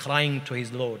ﷺ was crying to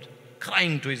his Lord.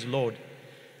 Crying to his Lord.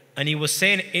 And he was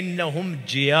saying, Innahum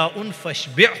jiya'un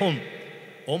fashbi'hum.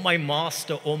 Oh my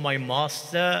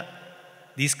master,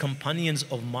 these companions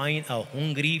of mine are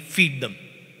hungry, feed them.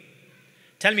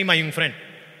 Tell me, my young friend,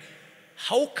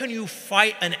 how can you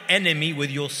fight an enemy with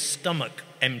your stomach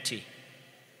empty?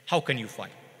 How can you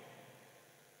fight?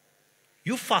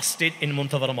 You fasted in the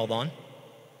month of Ramadan.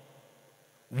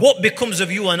 What becomes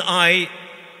of you and I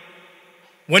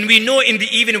when we know in the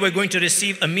evening we're going to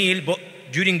receive a meal, but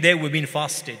during the day we've been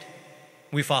fasted?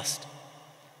 We fast.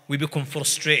 We become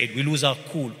frustrated. We lose our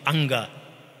cool, anger.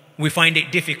 We find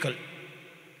it difficult.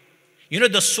 You know,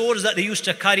 the swords that they used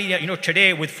to carry, you know,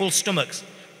 today with full stomachs,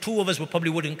 2 of us probably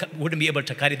wouldn't be able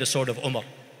to carry the sword of Umar.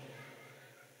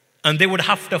 And they would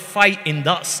have to fight in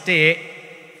that state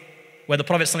where the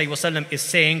Prophet ﷺ is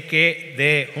saying, okay,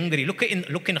 they're hungry. Look in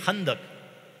Khandaq.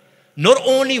 Not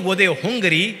only were they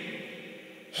hungry,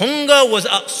 hunger was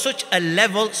at such a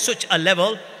level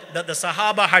that the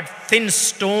Sahaba had thin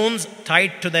stones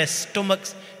tied to their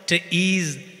stomachs to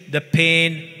ease the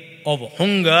pain of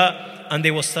hunger, and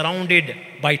they were surrounded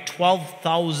by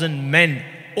 12,000 men.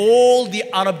 All the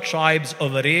Arab tribes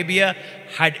of Arabia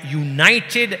had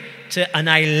united to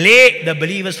annihilate the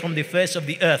believers from the face of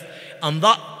the earth. And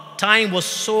that time was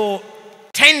so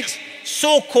tense,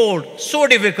 so cold, so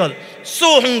difficult,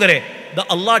 so hungry, that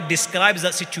Allah describes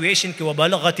that situation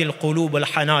وَبَلَغَتِ الْقُلُوبُ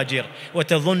الْحَنَاجِرِ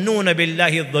وَتَظُنُّونَ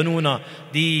بِاللَّهِ الظَّنُونَ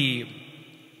the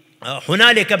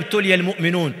هُنَالِكَ ابْتُلِيَ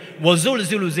الْمُؤْمِنُونَ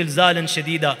وَزُلْزِلُوا زِلْزَالًا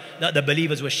شَدِيدًا, that the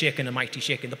believers were shaken, a mighty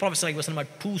shaking. The Prophet ﷺ had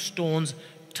 2 stones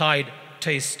tied to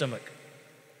his stomach.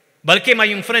 Balki, my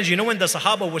young friends, you know when the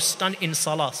Sahaba were stunned in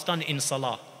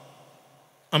salah,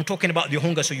 I'm talking about the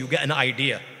hunger so you get an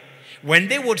idea. When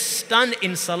they would stand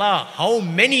in salah, how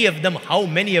many of them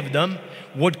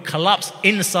would collapse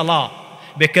in salah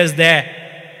because their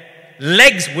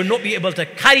legs would not be able to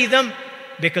carry them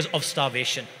because of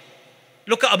starvation.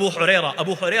 Look at Abu Hurairah.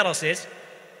 Abu Hurairah says,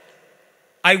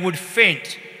 I would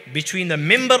faint between the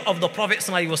minbar of the Prophet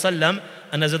ﷺ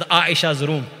and Hazrat Aisha's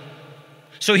room.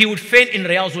 So he would faint in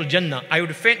Riyazul Jannah. I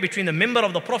would faint between the minbar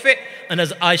of the Prophet and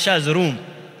Hazrat Aisha's room.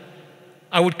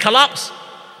 I would collapse.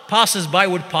 Passers-by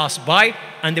would pass by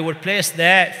and they would place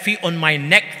their feet on my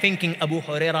neck thinking Abu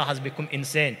Hurairah has become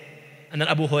insane. And then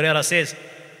Abu Hurairah says,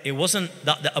 it wasn't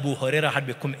that the Abu Hurairah had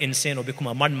become insane or become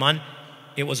a madman.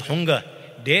 It was hunger.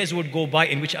 Days would go by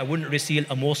in which I wouldn't receive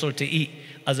a morsel to eat,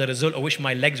 as a result of which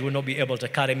my legs would not be able to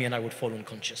carry me and I would fall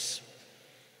unconscious.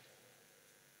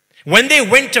 When they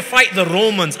went to fight the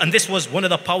Romans, and this was one of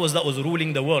the powers that was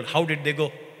ruling the world, how did they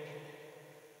go?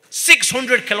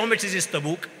 600 kilometers is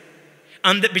Tabuk,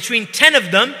 and between 10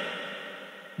 of them,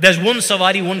 there's one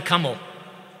savari, one camel.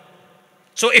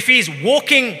 So if he's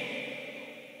walking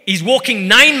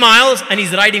 9 miles and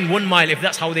he's riding 1 mile, if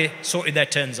that's how they sorted their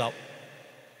turns out.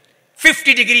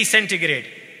 50 degrees centigrade.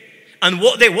 And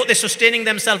what they're sustaining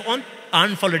themselves on? A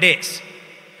handful of dates.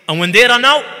 And when they run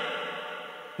out,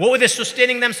 what were they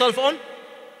sustaining themselves on?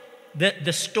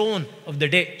 The stone of the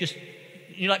date. Just,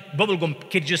 like bubblegum,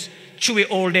 kids just chew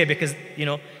it all day because,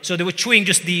 so they were chewing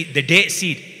just the date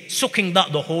seed, sucking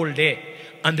that the whole day.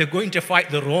 And they're going to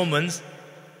fight the Romans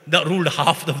that ruled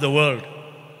half of the world.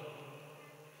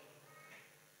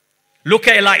 Look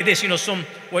at it like this,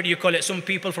 some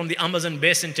people from the Amazon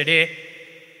basin today,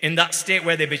 in that state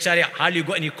where they bichari hardly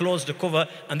got any clothes to cover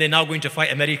and they're now going to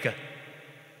fight America.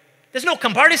 There's no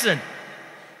comparison.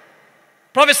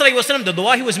 Prophet ﷺ, the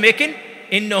dua he was making,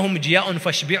 إِنَّهُمْ جِيَاءٌ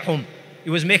فَاشْبِعْهُمْ. He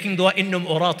was making dua, إِنَّهُمْ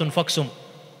أُرَاتٌ فَقْسُمْ.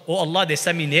 Oh Allah, they're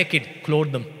semi-naked,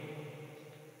 clothe them.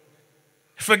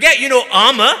 Forget,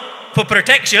 armor for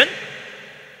protection.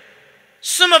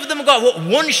 Some of them got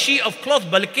one sheet of cloth,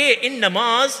 balke in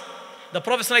namaz. The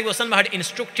Prophet ﷺ had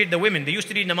instructed the women. They used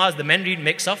to read namaz, the men read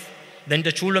miksaf, then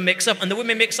the chula miksaf, and the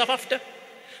women miksaf after.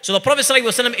 So the Prophet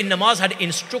ﷺ in namaz had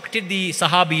instructed the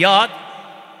sahabiyat,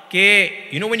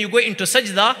 when you go into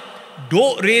sajda,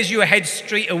 don't raise your head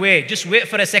straight away. Just wait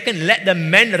for a second, let the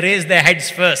men raise their heads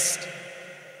first.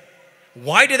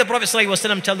 Why did the Prophet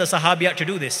ﷺ tell the sahabiyat to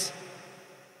do this?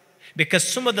 Because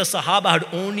some of the sahaba had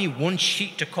only one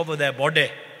sheet to cover their body.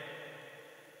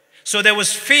 So there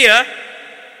was fear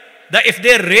that if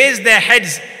they raise their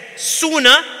heads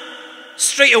sooner,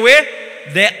 straight away,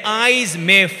 their eyes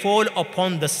may fall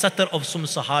upon the satar of some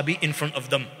sahabi in front of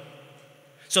them.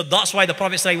 So that's why the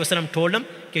Prophet ﷺ told them,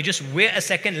 just wait a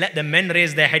second, let the men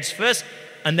raise their heads first,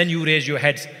 and then you raise your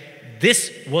heads.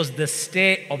 This was the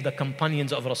state of the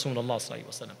companions of Rasulullah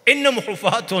ﷺ. Innam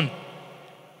hufatun.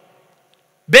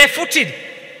 Barefooted,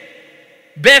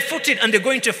 and they're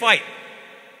going to fight.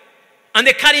 And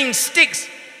they're carrying sticks.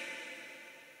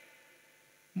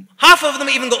 Half of them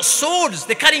even got swords.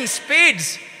 They're carrying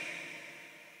spades.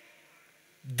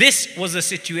 This was the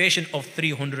situation of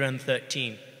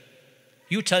 313.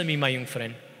 You tell me, my young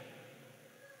friend.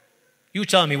 You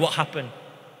tell me what happened.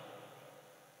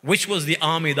 Which was the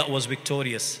army that was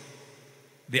victorious?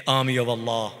 The army of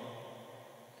Allah.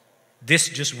 This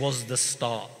just was the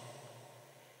start.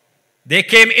 They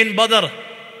came in Badr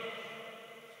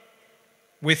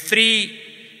with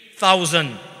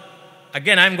 3,000.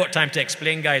 Again, I haven't got time to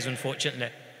explain, guys, unfortunately.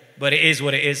 But it is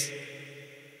what it is.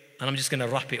 And I'm just going to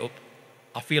wrap it up.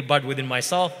 I feel bad within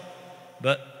myself,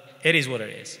 but it is what it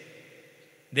is.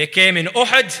 They came in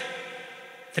Uhud,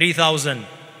 3,000.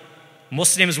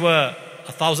 Muslims were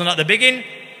 1,000 at the beginning.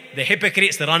 The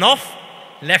hypocrites, they ran off,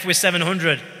 left with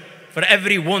 700. For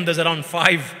every one, there's around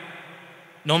 5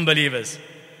 non-believers.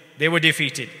 They were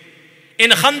defeated.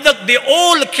 In Khandaq, they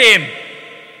all came.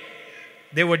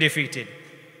 They were defeated.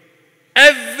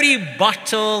 Every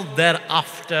battle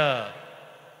thereafter,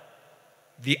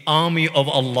 the army of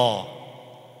Allah,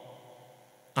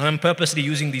 and I'm purposely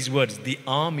using these words, the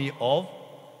army of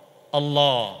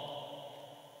Allah,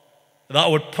 that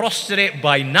would prostrate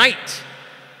by night,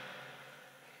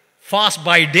 fast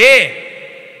by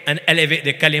day, and elevate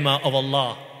the kalima of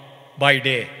Allah by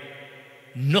day.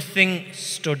 Nothing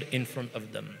stood in front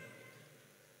of them.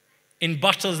 In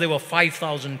battles, there were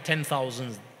 5,000,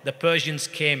 10,000. The Persians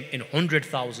came in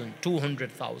 100,000,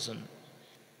 200,000.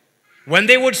 When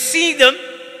they would see them,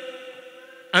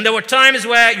 and there were times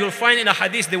where you'll find in a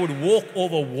hadith, they would walk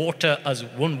over water as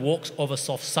one walks over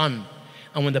soft sand.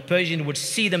 And when the Persian would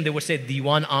see them, they would say,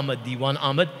 Diwan Ahmad, Diwan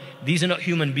Ahmad. These are not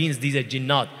human beings, these are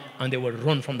jinnat. And they would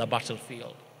run from the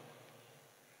battlefield.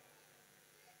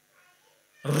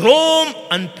 Rome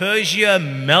and Persia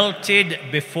melted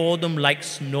before them like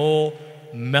snow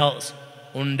melts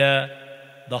under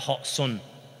the hot sun.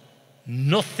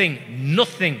 Nothing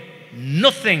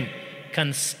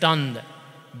can stand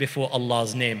before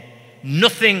Allah's name.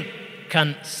 Nothing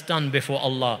can stand before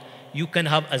Allah. You can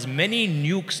have as many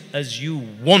nukes as you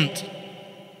want.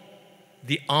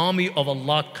 The army of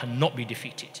Allah cannot be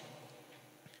defeated.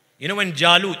 You know when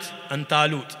Jalut and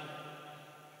Talut,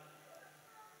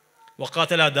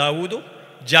 وَقَاتَلَ دَاوُودُ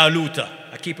جَالُوتَ.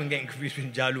 I keep on getting confused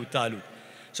between Jalut, Talut.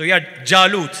 So you had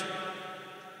Jalut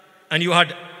and you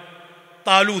had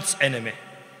Talut's enemy.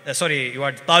 You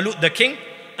had Talut the king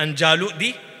and Jalut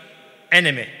the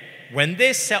enemy. When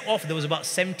they set off, there was about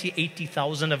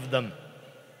 70,000-80,000 of them.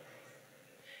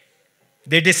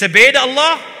 They disobeyed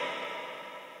Allah.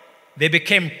 They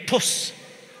became puss.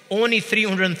 Only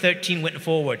 313 went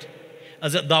forward.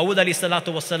 Hazrat Dawood alayhi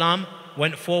salatu wasalam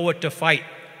went forward to fight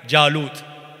Jalut.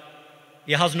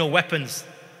 He has no weapons.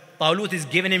 Talut is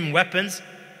giving him weapons.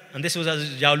 And this was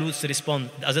as Jalut's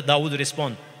response, as Dawood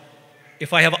respond.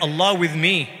 If I have Allah with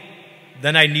me,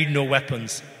 then I need no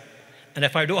weapons. And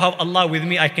if I don't have Allah with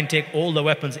me, I can take all the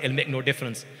weapons, it'll make no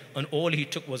difference. And all he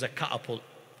took was a catapult.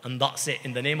 And that's it.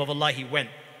 In the name of Allah, he went.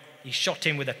 He shot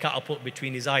him with a catapult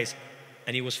between his eyes.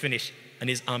 And he was finished. And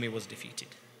his army was defeated.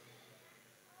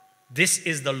 This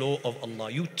is the law of Allah.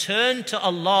 You turn to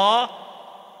Allah,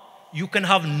 you can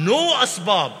have no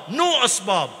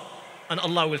asbab, and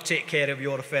Allah will take care of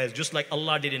your affairs, just like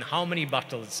Allah did in how many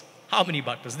battles? How many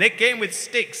battles? They came with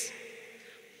sticks.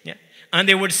 Yeah. And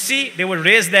they would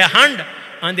raise their hand,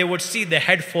 and they would see the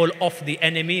head fall off the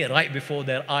enemy right before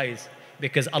their eyes.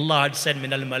 Because Allah had said,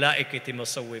 مِنَ الْمَلَائِكَةِ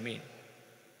مُصَوِّمِينَ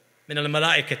مِنَ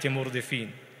الْمَلَائِكَةِ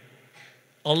مُرْدِفِينَ.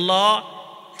 Allah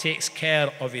takes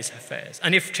care of His affairs.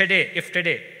 And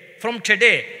from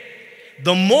today,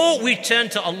 the more we turn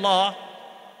to Allah,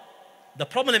 the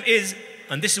problem is,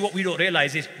 and this is what we don't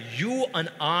realize, is you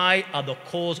and I are the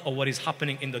cause of what is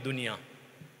happening in the dunya.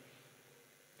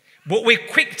 But we're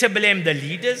quick to blame the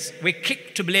leaders, we're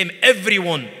quick to blame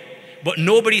everyone, but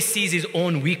nobody sees his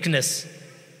own weakness.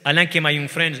 Alanke, my young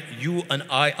friends, you and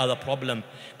I are the problem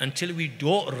until we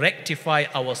don't rectify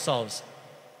ourselves.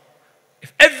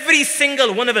 If every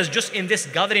single one of us just in this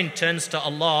gathering turns to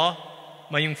Allah,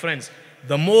 my young friends,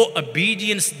 the more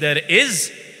obedience there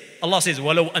is, Allah says,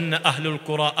 وَلَوْ أَنَّ أَهْلُ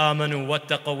الْقُرَىٰ آمَنُوا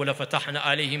وَاتَّقَوْا لَفَتَحْنَا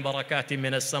عَلَيْهِمْ بَرَكَاتٍ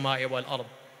مِّنَ السَّمَاءِ وَالْأَرْضِ.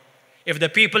 If the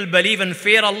people believe and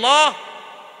fear Allah,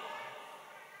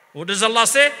 what does Allah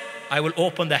say? I will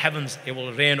open the heavens, it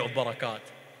will rain of barakat.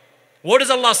 What does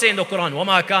Allah say in the Quran?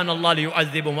 وَمَا كَانَ اللَّهُ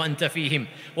لِيُعَذِّبَهُمْ وَأَنْتَ فِيهِمْ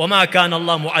وَمَا كَانَ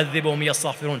اللَّهُ مُعَذِّبَهُمْ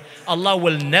يَسْتَغْفِرُونَ. Allah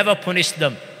will never punish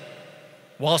them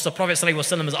whilst the Prophet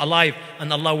ﷺ is alive,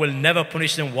 and Allah will never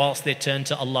punish them whilst they turn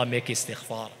to Allah, make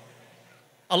istighfar.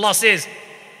 Allah says,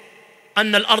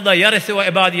 أَنَّ الْأَرْضَ يَرِثُ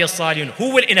وَعِبَادِيَ الصَّالِحُونَ.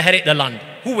 Who will inherit the land?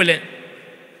 Who will it?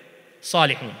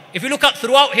 Salihun. If you look at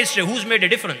throughout history, who's made a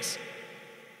difference?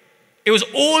 It was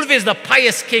always the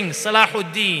pious kings,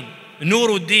 Salahuddin,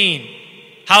 Nuruddin,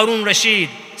 Harun Rashid,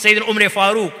 Sayyidina Umar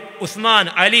Farooq,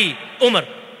 Uthman, Ali, Umar.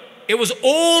 It was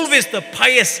always the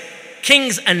pious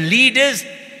kings and leaders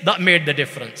that made the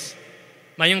difference.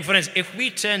 My young friends, if we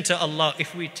turn to Allah,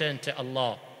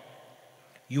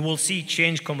 you will see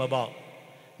change come about.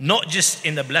 Not just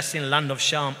in the blessed land of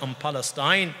Sham and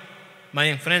Palestine. My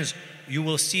young friends, you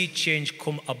will see change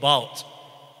come about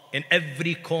in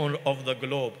every corner of the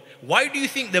globe. Why do you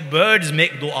think the birds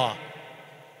make dua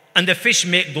and the fish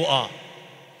make dua?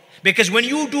 Because when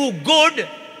you do good,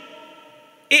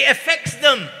 it affects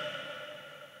them.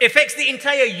 It affects the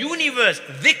entire universe.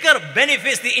 Dhikr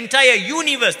benefits the entire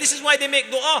universe. This is why they make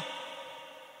dua.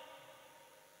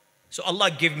 So Allah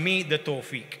give me the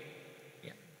tawfiq.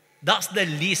 Yeah. That's the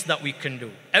least that we can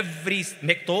do.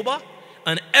 Make tawbah,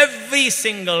 and every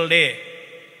single day,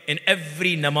 in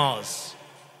every namaz,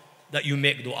 that you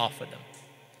make dua for them.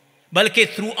 Balki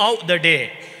throughout the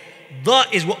day,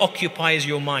 that is what occupies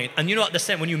your mind. And you know at the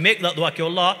same, when you make that dua,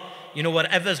 Allah, you know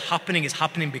whatever's happening is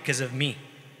happening because of me.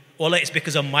 Allah, it's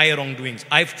because of my wrongdoings.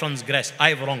 I've transgressed,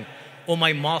 I've wronged. Oh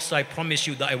my Master, I promise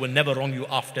you that I will never wrong you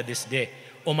after this day.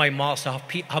 Oh my Master,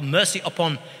 have mercy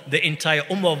upon the entire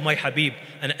ummah of my Habib,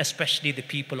 and especially the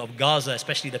people of Gaza,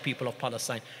 especially the people of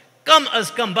Palestine. Come as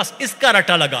come, bas iska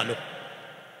rata laga lo.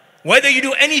 Whether you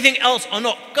do anything else or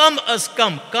not, come as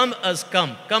come, come as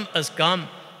come, come as come.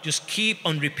 Just keep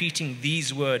on repeating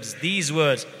these words.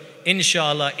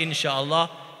 Inshallah, inshallah,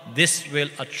 this will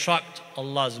attract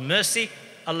Allah's mercy.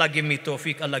 Allah give me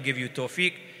tawfiq, Allah give you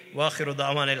tawfiq. Wa akhiru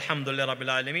da'wana alhamdulillah rabbil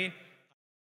alameen.